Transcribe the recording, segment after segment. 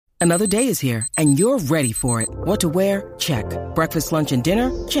Another day is here, and you're ready for it. What to wear? Check. Breakfast, lunch, and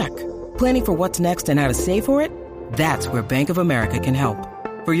dinner? Check. Planning for what's next and how to save for it? That's where Bank of America can help.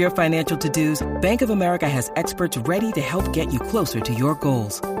 For your financial to-dos, Bank of America has experts ready to help get you closer to your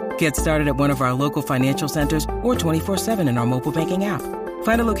goals. Get started at one of our local financial centers or 24/7 in our mobile banking app.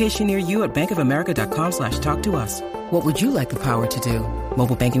 Find a location near you at bankofamerica.com/talktous. What would you like the power to do?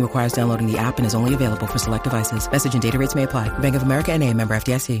 Mobile banking requires downloading the app and is only available for select devices. Message and data rates may apply. Bank of America N.A., member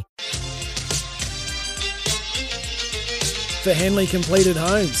FDIC. For Henley Completed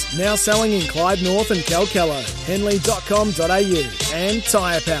Homes, now selling in Clyde North and Kalkallo. Henley.com.au and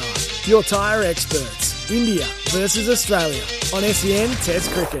Tyre Power, your tyre experts. India versus Australia on SEN Test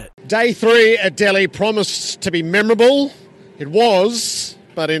Cricket. Day 3 at Delhi promised to be memorable. It was,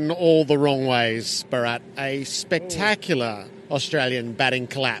 but in all the wrong ways, Bharat. A spectacular Australian batting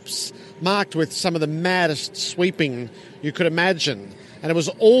collapse, marked with some of the maddest sweeping you could imagine. And it was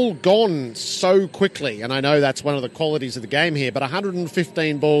all gone so quickly. And I know that's one of the qualities of the game here, but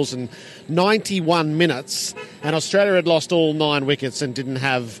 115 balls in 91 minutes, and Australia had lost all 9 wickets and didn't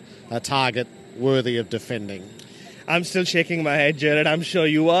have a target worthy of defending. I'm still shaking my head, Jared. I'm sure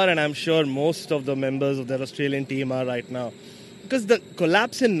you are, and I'm sure most of the members of the Australian team are right now. Because the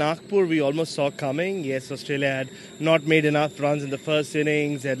collapse in Nagpur we almost saw coming. Yes, Australia had not made enough runs in the first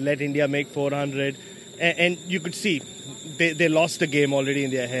innings, had let India make 400, and you could see they lost the game already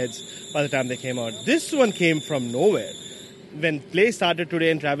in their heads by the time they came out. This one came from nowhere. When play started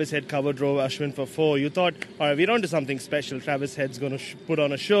today and Travis Head covered drove Ashwin for 4, you thought, all right, we're on to something special. Travis Head's going to put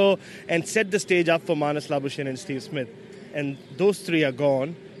on a show and set the stage up for Marnus Labuschagne and Steve Smith. And those 3 are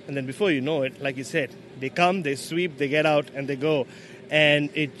gone. And then before you know it, like you said, they come, they sweep, they get out, and they go. And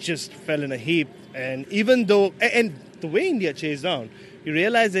it just fell in a heap. And even though, and the way India chased down, you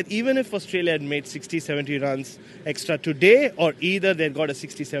realize that even if Australia had made 60, 70 runs extra today, or either they'd got a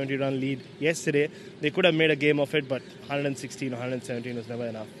 60, 70 run lead yesterday, they could have made a game of it, but 116 or 117 was never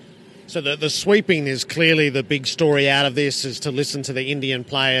enough. So the sweeping is clearly the big story out of this, is to listen to the Indian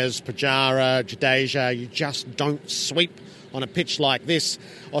players, Pujara, Jadeja. You just don't sweep on a pitch like this.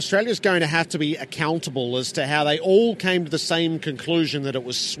 Australia's going to have to be accountable as to how they all came to the same conclusion that it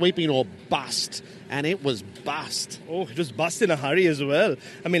was sweeping or bust. And it was bust. Oh, it was bust in a hurry as well.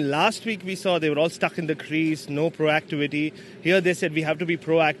 I mean, last week we saw they were all stuck in the crease, no proactivity. Here they said we have to be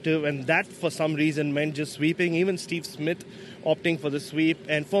proactive, and that for some reason meant just sweeping. Even Steve Smith opting for the sweep.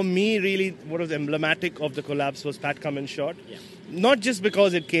 And for me, really, what was emblematic of the collapse was Pat Cummins' shot. Yeah. Not just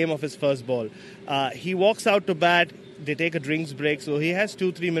because it came off his first ball. He walks out to bat. They take a drinks break, so he has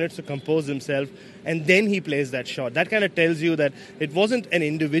 2-3 minutes to compose himself, and then he plays that shot. That kind of tells you that it wasn't an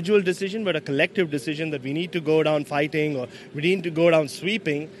individual decision, but a collective decision that we need to go down fighting or we need to go down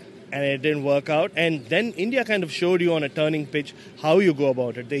sweeping, and it didn't work out. And then India kind of showed you on a turning pitch how you go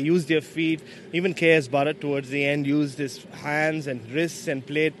about it. They used their feet. Even KS Bharat towards the end used his hands and wrists and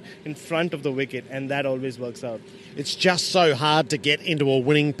played in front of the wicket, and that always works out. It's just so hard to get into a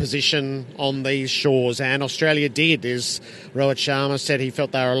winning position on these shores, and Australia did. As Rohit Sharma said, he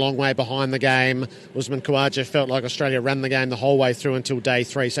felt they were a long way behind the game. Usman Khawaja felt like Australia ran the game the whole way through until day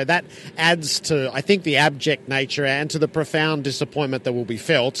 3. So that adds to, I think, the abject nature and to the profound disappointment that will be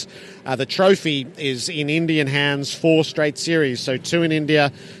felt. The trophy is in Indian hands, 4 straight series, so 2 in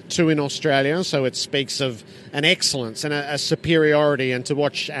India, 2 in Australia. So it speaks of an excellence and a superiority, and to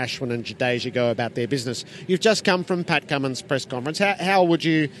watch Ashwin and Jadeja go about their business. You've just come from Pat Cummins' press conference. How would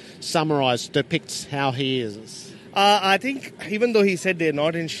you depict how he is? I think even though he said they're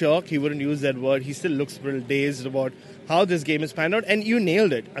not in shock, he wouldn't use that word. He still looks a little dazed about how this game is panned out, and you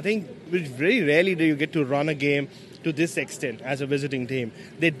nailed it. I think very rarely do you get to run a game to this extent as a visiting team.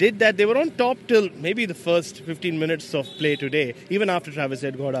 They did that. They were on top till maybe the first 15 minutes of play today, even after Travis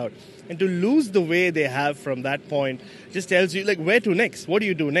Head got out. And to lose the way they have from that point just tells you, like, where to next? What do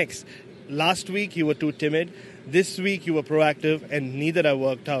you do next? Last week you were too timid. This week you were proactive, and neither have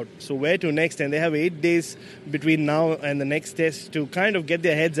worked out. So where to next? And they have 8 days between now and the next test to kind of get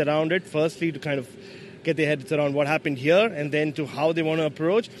their heads around it. Firstly, to kind of get their heads around what happened here, and then to how they want to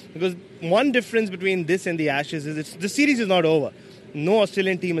approach. Because one difference between this and the Ashes is the series is not over. No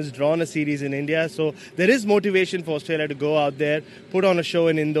Australian team has drawn a series in India, so there is motivation for Australia to go out there, put on a show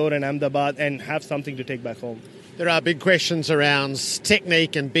in Indore and Ahmedabad, and have something to take back home. There are big questions around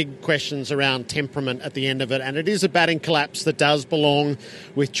technique and big questions around temperament at the end of it, and it is a batting collapse that does belong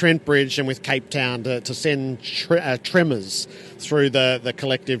with Trent Bridge and with Cape Town to send tremors through the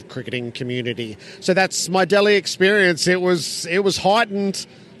collective cricketing community. So that's my Delhi experience. It was heightened,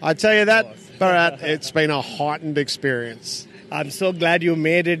 I tell you that, Bharat. It's been a heightened experience. I'm so glad you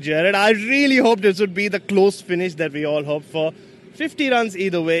made it, Jared. I really hoped this would be the close finish that we all hoped for. 50 runs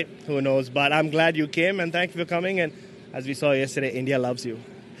either way, who knows. But I'm glad you came, and thank you for coming. And as we saw yesterday, India loves you.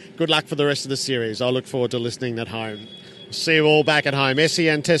 Good luck for the rest of the series. I look forward to listening at home. See you all back at home.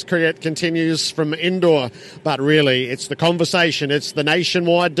 SEN Test Cricket continues from indoor, but really it's the conversation, it's the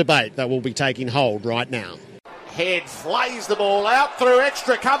nationwide debate that will be taking hold right now. Head flays the ball out through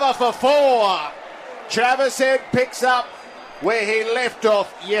extra cover for 4. Travis Head picks up where he left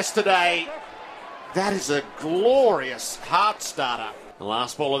off yesterday. That is a glorious heart starter. The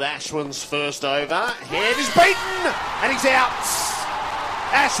last ball of Ashwin's first over. Head is beaten and he's out.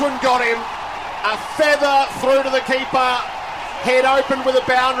 Ashwin got him. A feather through to the keeper. Head opened with a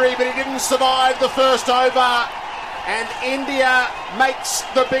boundary, but he didn't survive the first over. And India makes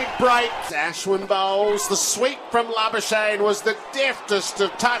the big break. Ashwin bowls. The sweep from Labuschagne was the deftest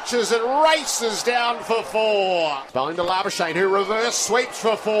of touches and races down for 4. Bowling to Labuschagne, who reverse sweeps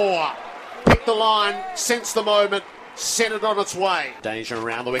for 4. Picked the line, sensed the moment, sent it on its way. Danger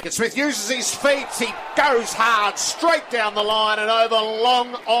around the wicket. Smith uses his feet. He goes hard, straight down the line and over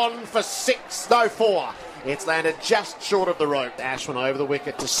long on for 4. It's landed just short of the rope. Ashwin over the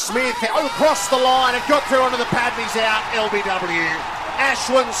wicket to Smith. Across the line. It got through onto the pad and he's out. LBW.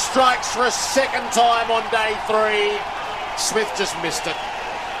 Ashwin strikes for a second time on day 3. Smith just missed it.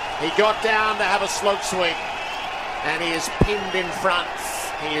 He got down to have a slug sweep and he is pinned in front.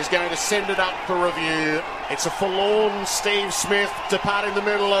 He is going to send it up for review. It's a forlorn Steve Smith departing the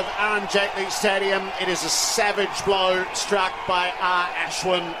middle of Arun Jaitley Stadium. It is a savage blow struck by R.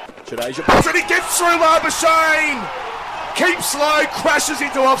 Ashwin. Jadeja puts it, he gets through Labuschagne. Keeps low, crashes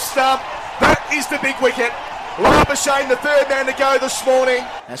into off stump. That is the big wicket. Labuschagne, the third man to go this morning.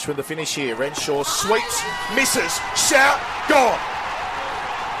 Ashwin the finish here. Renshaw sweeps, misses, shout, gone.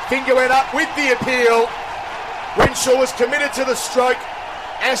 Finger went up with the appeal. Renshaw was committed to the stroke.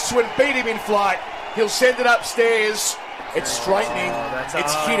 Ashwin beat him in flight. He'll send it upstairs. It's straightening.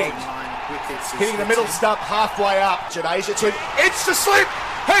 It's hitting. Hitting the middle stump halfway up. Jadeja to it's the slip.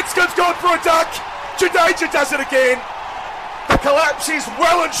 Hanscom's gone for a duck. Jadeja does it again. The collapse is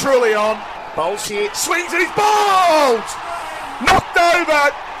well and truly on. Bowls here. Swings and he's bowled. Knocked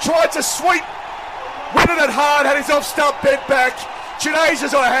over. Tried to sweep. Winning it hard. Had his off stump bent back.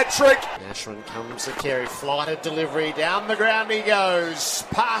 Jadeja's on a hat trick. Ashwin comes to carry, flighted delivery, down the ground he goes,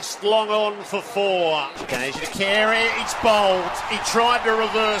 past long on for 4. Jadeja to carry, he's bowled, he tried to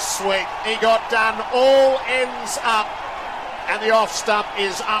reverse sweep, he got done, all ends up, and the off stump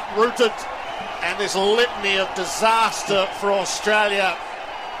is uprooted, and this litany of disaster for Australia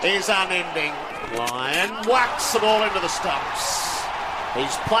is unending. Lyon whacks the ball into the stumps.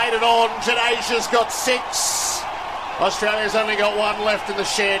 He's played it on, Jadeja's got 6. Australia's only got 1 left in the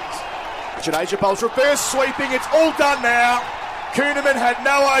shed. Jadeja bowls reverse sweeping. It's all done now. Kuhnemann had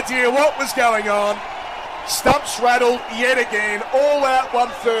no idea what was going on. Stumps rattled yet again. All out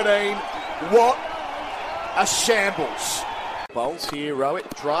 113. What a shambles. Bowls here, Rowett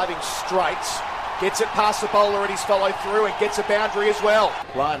driving straight. Gets it past the bowler and he's followed through and gets a boundary as well.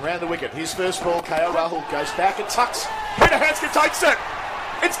 Line round the wicket. His first ball, KL Rahul goes back and tucks. Peter Handscomb takes it.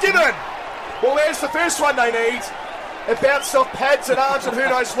 It's given. Well, there's the first one they need. It bounced off pads and arms and who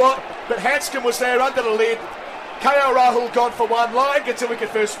knows what, but Handscomb was there under the lid. KL Rahul gone for 1. Lyon gets a wicket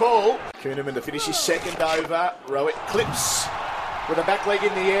first ball. Kuhnemann to finish his second over. Rowett clips with a back leg in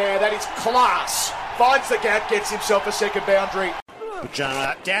the air. That is class. Finds the gap, gets himself a second boundary.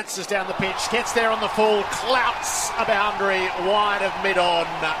 Pujara dances down the pitch, gets there on the full, clouts a boundary wide of mid-on.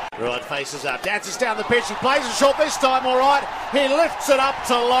 Rowett faces up, dances down the pitch, he plays it short this time, all right. He lifts it up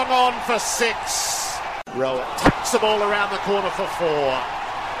to long on for 6. Rowett tucks the ball around the corner for 4.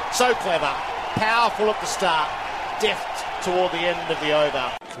 So clever, powerful at the start, deft toward the end of the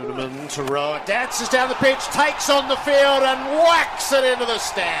over. Kuhnemann to Rowett, dances down the pitch, takes on the field and whacks it into the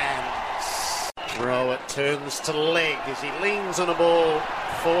stands. Rowett turns to leg as he leans on a ball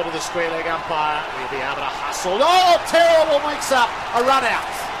forward to the square leg umpire. He'll be able to hustle. Oh, terrible mix-up, a run out.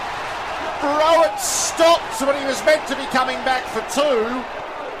 Rowett stopped when he was meant to be coming back for 2.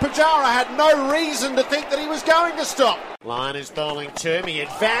 Pujara had no reason to think that he was going to stop. Lyon is bowling to him. He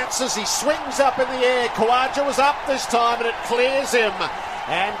advances. He swings up in the air. Khawaja was up this time and it clears him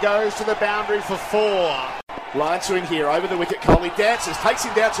and goes to the boundary for 4. Lyon to him here over the wicket. Kohli dances, takes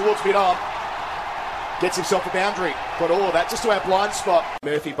him down towards mid-on. Gets himself a boundary. Got all of that just to our blind spot.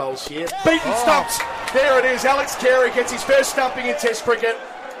 Murphy bowls here. Beaten stumps. There it is. Alex Carey gets his first stumping in Test cricket.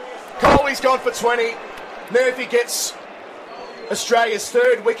 Kohli's gone for 20. Murphy gets Australia's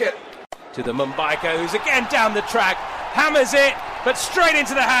 3rd wicket. To the Mumbaiko, who's again down the track, hammers it, but straight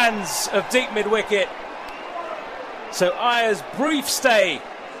into the hands of deep mid-wicket. So Iyer's brief stay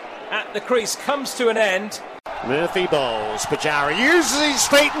at the crease comes to an end. Murphy bowls. Pujara uses his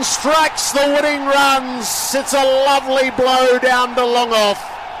feet and strikes the winning runs. It's a lovely blow down to long off.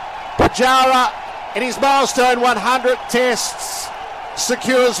 Pujara, in his milestone 100 tests,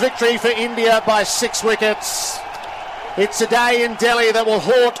 secures victory for India by 6 wickets. It's a day in Delhi that will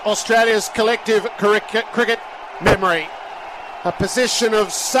haunt Australia's collective cricket memory. A position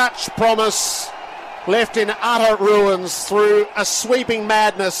of such promise left in utter ruins through a sweeping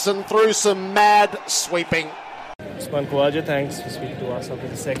madness and through some mad sweeping. Usman Khawaja, thanks for speaking to us after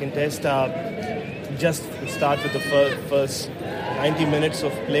the second test. Just start with the first 90 minutes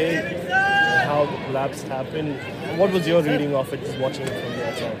of play, how the collapse happened. What was your reading of it, just watching it from the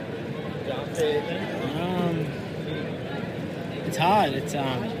outside? It's hard.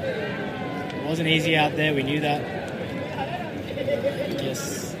 It wasn't easy out there. We knew that.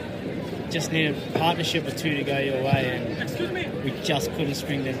 Just needed a partnership of 2 to go your way, and we just couldn't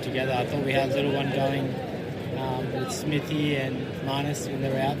string them together. I thought we had a little one going with Smithy and Marnus when they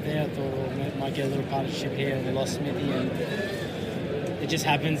were out there. I thought we might get a little partnership here, and we lost Smithy, and it just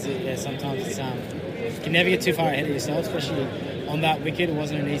happens. Sometimes it's, you can never get too far ahead of yourself, especially on that wicket. It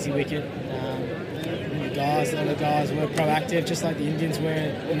wasn't an easy wicket. A lot of guys were proactive, just like the Indians were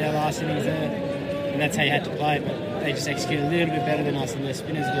in their last innings there, and that's how you had to play. But they just executed a little bit better than us, and their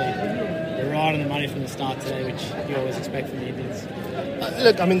spinners were right on the money from the start today, which you always expect from the Indians.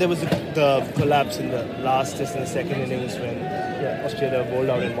 Look, I mean, there was the collapse in the last test in the second innings when Australia bowled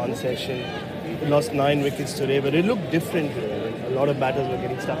out in one session. We lost 9 wickets today, but it looked different here. A lot of batters were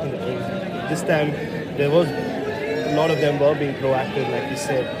getting stuck in the crease. This time, a lot of them were being proactive, like you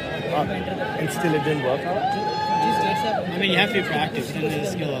said. And still it didn't work out? I mean, you have to be proactive, then there's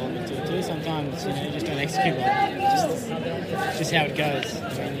a skill element to it too. Sometimes, you just don't execute well. It's just how it goes.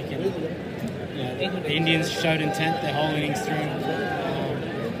 I mean, the Indians showed intent their whole innings through.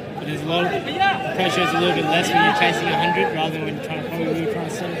 But there's a lot of pressure is a little bit less when you're chasing 100 rather than when you're trying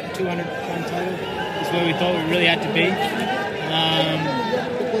to set 200 run total. It's where we thought we really had to be.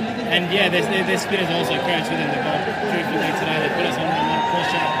 And their spinners also credit to them. They got truthfully today. They put us on a lot of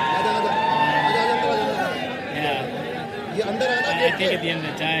pressure. I think at the end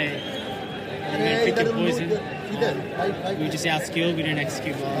of the day, we picked the poison. We were just outskilled. We didn't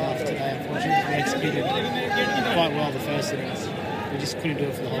execute well enough today, unfortunately. We executed quite well the first innings. We just couldn't do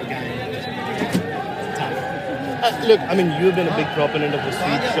it for the whole game. It's tough. Look, I mean, you've been a big proponent of the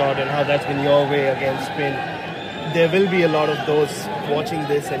sweep shot and how that's been your way against spin. There will be a lot of those watching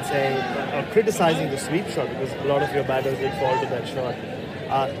this and saying, criticizing the sweep shot because a lot of your batters did fall to that shot.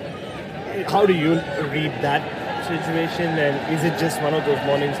 How do you read that situation, and is it just one of those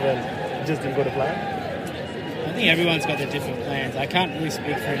mornings when it just didn't go to plan? I think everyone's got their different plans. I can't really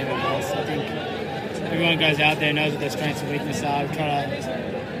speak for anyone else. I think everyone goes out there, knows what their strengths and weaknesses are. We try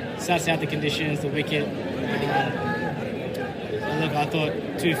to suss out the conditions, the wicket. Look, I thought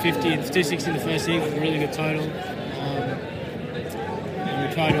 260 in the first innings was a really good total. And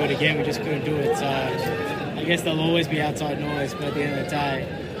we tried to do it again, we just couldn't do it. So I guess there'll always be outside noise, but at the end of the day,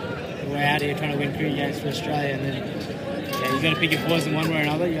 we're out here trying to win cricket games for Australia, and then you've got to pick your poison one way or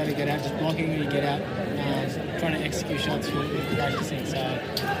another. You got to get out just blocking, or you get out trying to execute shots you're practicing. So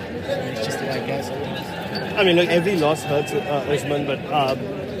it's just the way it goes sometimes. I mean, look, every loss hurts, Usman, but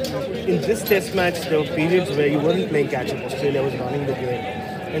in this test match, there were periods where you weren't playing catch-up. Australia was running the game.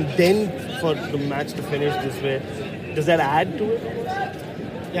 And then for the match to finish this way, does that add to it?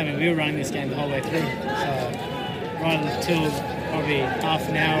 Yeah, I mean, we were running this game the whole way through. So right until probably half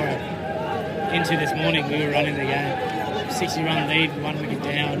an hour into this morning, we were running the game. 60-run lead, 1 wicket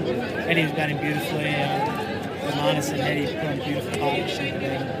down. Eddie was batting beautifully. Marnus and Eddie put on a beautiful partnership.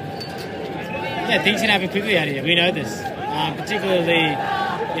 Things can happen quickly out here. We know this. Particularly,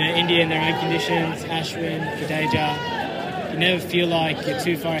 India in their own conditions, Ashwin, Jadeja. You never feel like you're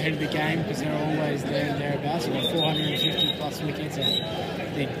too far ahead of the game because they're always there and thereabouts. 450 plus wickets, and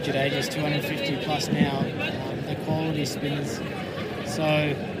I think Jadeja's 250 plus now. They're quality spinners. So,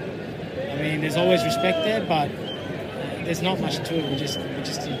 I mean, there's always respect there, but there's not much to it. We just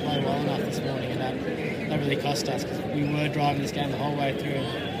didn't play well enough this morning, and that really cost us because we were driving this game the whole way through.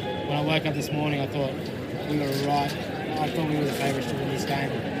 When I woke up this morning, I thought we were right. I thought we were the favourites to win this game.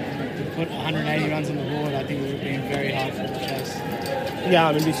 To put 180 runs on the board, I think we were being very hard for the chase. Yeah,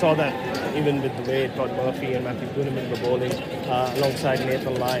 I mean, we saw that even with the way Todd Murphy and Matthew Kuhneman were bowling alongside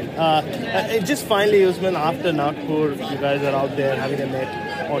Nathan Lyon. Just finally, Usman, after Nagpur, you guys are out there having a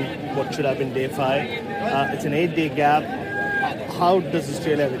net on what should have been day 5. It's an 8-day gap. How does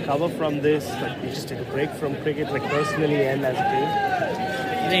Australia recover from this? Like, you just take a break from cricket, like personally and as a team?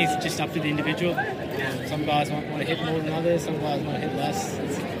 I think it's just up to the individual. Some guys might want to hit more than others. Some guys want to hit less.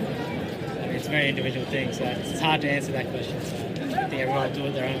 It's a very individual thing, so it's hard to answer that question. So I think everyone will do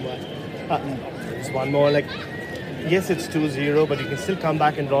it their own way. Just one more, yes, it's 2-0, but you can still come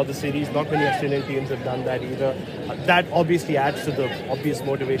back and draw the series. Not many Australian teams have done that either. That obviously adds to the obvious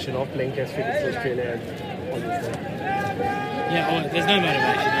motivation of playing Test cricket for Australia and all this stuff. Yeah, there's no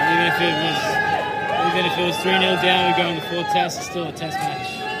motivation. Even if it was 3-0 down, we go on the fourth test, it's still a test match.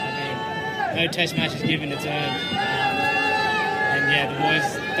 I mean, no test match is given its own. And yeah, the boys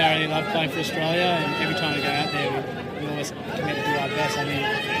thoroughly love playing for Australia, and every time we go out there, we always commit to do our best. I mean,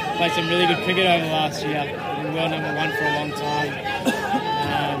 played some really good cricket over the last year. We've been world number one for a long time.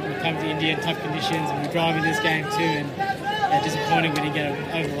 We come to India in tough conditions, and we're driving this game too. And disappointing we didn't get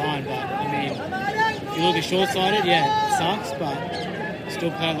it over the line. But I mean, if you look at short-sighted, yeah, it sucks, but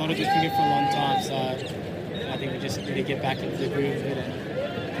still play a lot of good cricket for a long time. So I think we just need to get back into the groove of it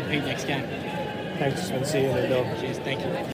and compete next game. Thanks, and see you in the Cheers, thank you.